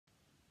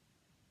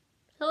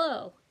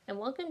Hello, and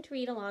welcome to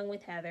Read Along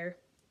with Heather.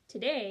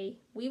 Today,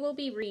 we will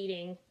be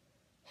reading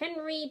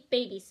Henry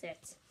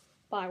Babysits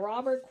by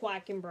Robert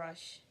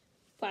Quackenbush.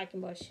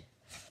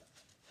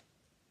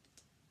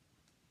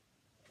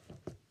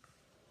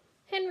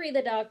 Henry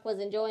the Duck was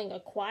enjoying a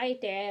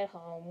quiet day at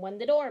home when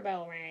the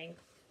doorbell rang.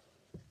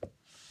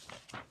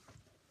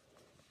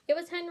 It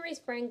was Henry's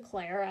friend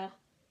Clara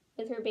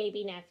with her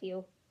baby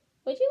nephew.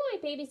 "Would you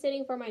mind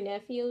babysitting for my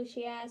nephew?"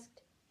 she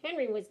asked.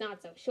 Henry was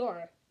not so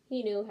sure.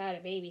 He knew how to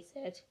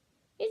babysit.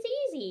 "It's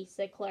easy,"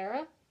 said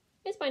Clara.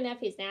 "It's my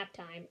nephew's nap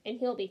time, and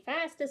he'll be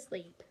fast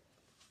asleep."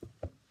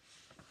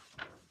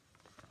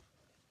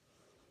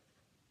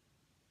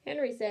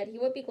 Henry said he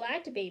would be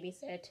glad to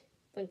babysit.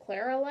 When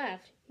Clara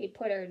left, he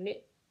put her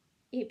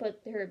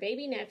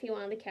baby nephew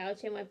on the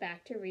couch and went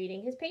back to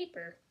reading his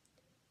paper.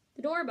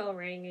 The doorbell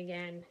rang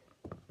again.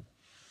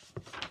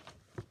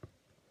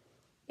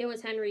 It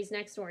was Henry's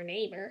next-door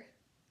neighbor.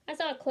 "I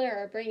saw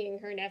Clara bringing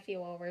her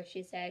nephew over,"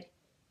 she said.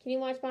 "Can you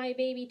watch my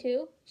baby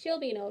too? She'll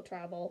be no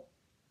trouble."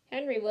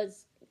 Henry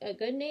was a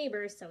good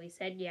neighbor, so he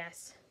said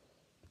yes.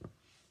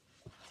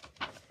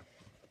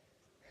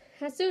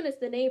 As soon as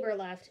the neighbor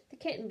left, the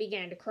kitten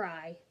began to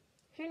cry.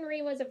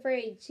 Henry was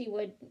afraid she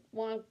would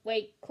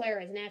wake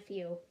Clara's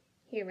nephew.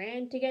 He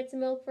ran to get some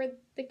milk for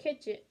the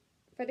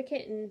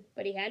kitten,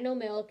 but he had no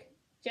milk.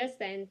 Just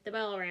then, the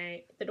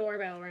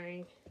doorbell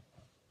rang.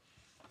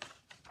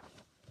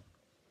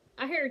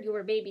 "I heard you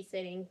were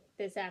babysitting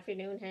this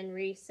afternoon,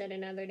 Henry," said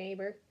another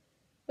neighbor.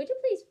 "Would you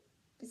please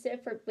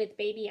sit with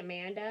baby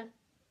Amanda?"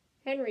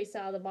 Henry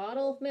saw the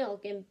bottle of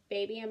milk in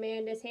baby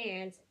Amanda's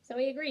hands, so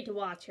he agreed to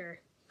watch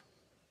her.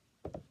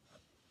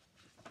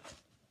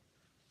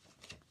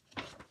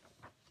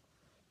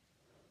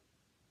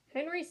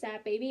 Henry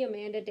sat baby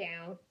Amanda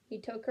down. He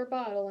took her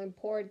bottle and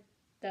poured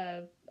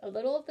a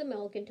little of the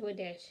milk into a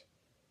dish.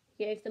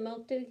 He gave the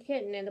milk to the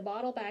kitten and the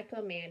bottle back to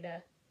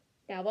Amanda.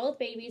 Now both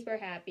babies were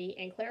happy,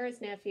 and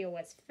Clara's nephew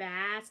was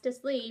fast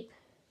asleep.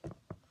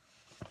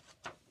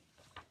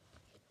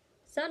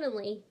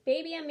 Suddenly,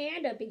 baby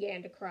Amanda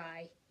began to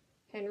cry.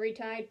 Henry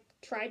tried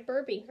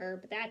burping her,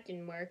 but that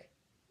didn't work.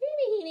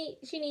 "Maybe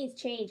she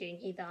needs changing,"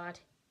 he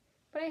thought.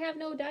 "But I have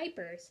no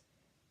diapers."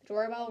 The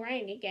doorbell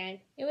rang again.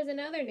 It was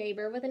another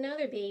neighbor with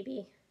another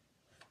baby.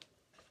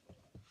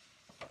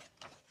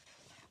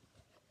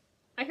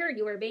 "I heard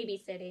you were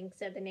babysitting,"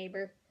 said the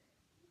neighbor.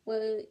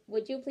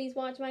 Would you please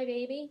watch my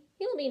baby?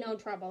 He'll be no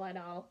trouble at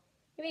all.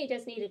 He may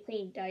just need a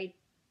clean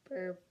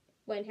diaper."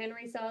 When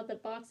Henry saw the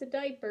box of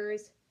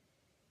diapers,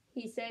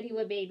 he said he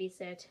would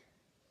babysit.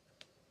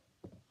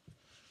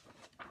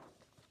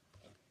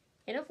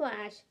 In a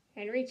flash,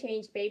 Henry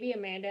changed baby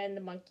Amanda and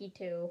the monkey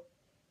too.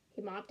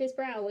 He mopped his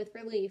brow with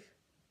relief.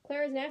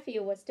 Clara's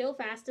nephew was still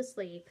fast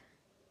asleep.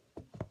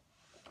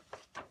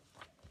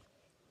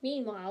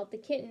 Meanwhile, the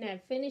kitten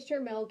had finished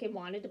her milk and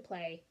wanted to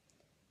play.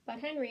 But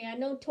Henry had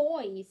no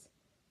toys.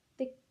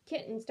 The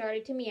kitten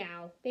started to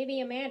meow. Baby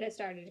Amanda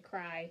started to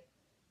cry.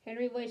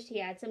 Henry wished he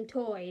had some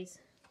toys.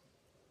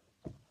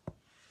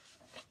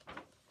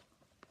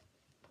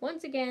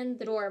 Once again,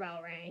 the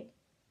doorbell rang.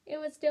 It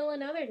was still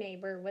another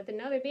neighbor with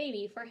another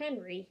baby for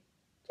Henry.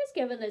 "Just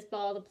give him this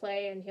ball to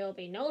play and he'll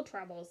be no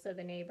trouble," said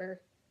the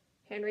neighbor.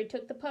 Henry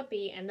took the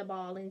puppy and the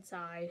ball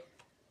inside.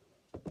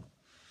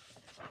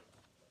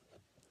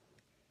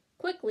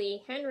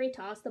 Quickly, Henry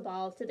tossed the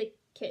ball to the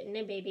kitten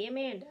and baby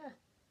Amanda.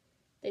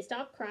 They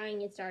stopped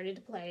crying and started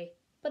to play,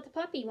 but the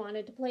puppy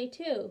wanted to play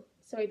too,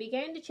 so he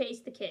began to chase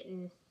the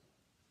kitten.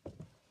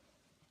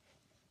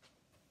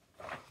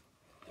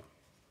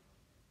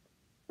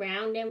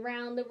 Round and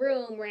round the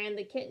room ran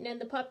the kitten and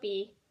the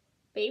puppy.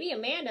 Baby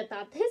Amanda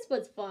thought this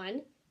was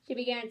fun. She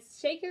began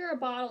shaking her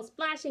bottle,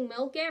 splashing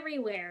milk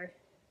everywhere.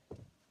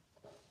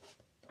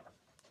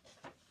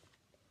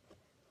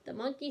 The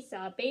monkey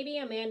saw baby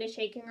Amanda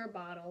shaking her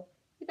bottle.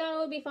 He thought it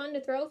would be fun to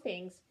throw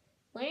things.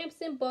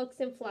 Lamps and books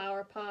and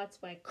flower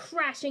pots went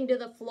crashing to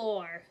the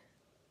floor.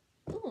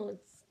 Oh,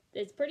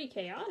 it's pretty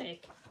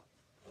chaotic.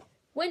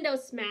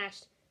 Windows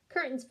smashed.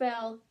 Curtains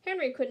fell.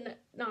 Henry could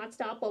not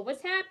stop what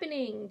was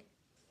happening.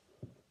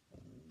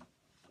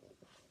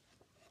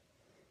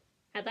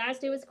 At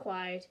last it was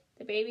quiet.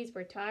 The babies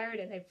were tired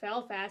and they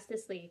fell fast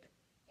asleep.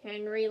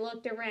 Henry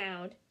looked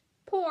around.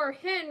 Poor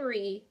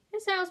Henry!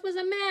 His house was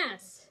a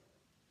mess.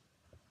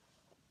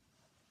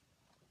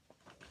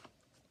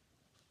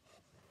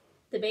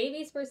 The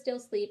babies were still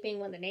sleeping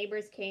when the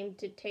neighbors came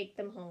to take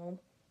them home.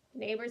 The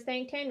neighbors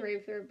thanked Henry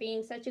for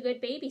being such a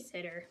good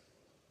babysitter.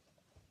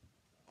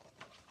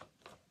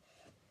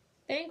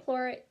 Then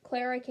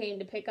Clara came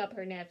to pick up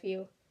her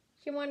nephew.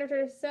 She wondered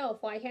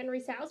herself why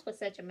Henry's house was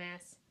such a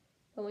mess.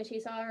 But when she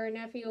saw her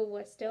nephew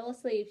was still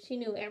asleep, she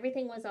knew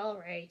everything was all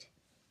right.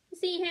 "You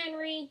see,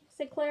 Henry,"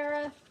 said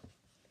Clara,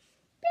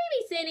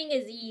 "babysitting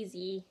is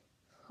easy."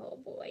 Oh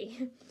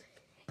boy.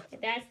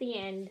 And that's the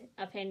end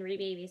of Henry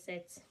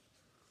Babysits.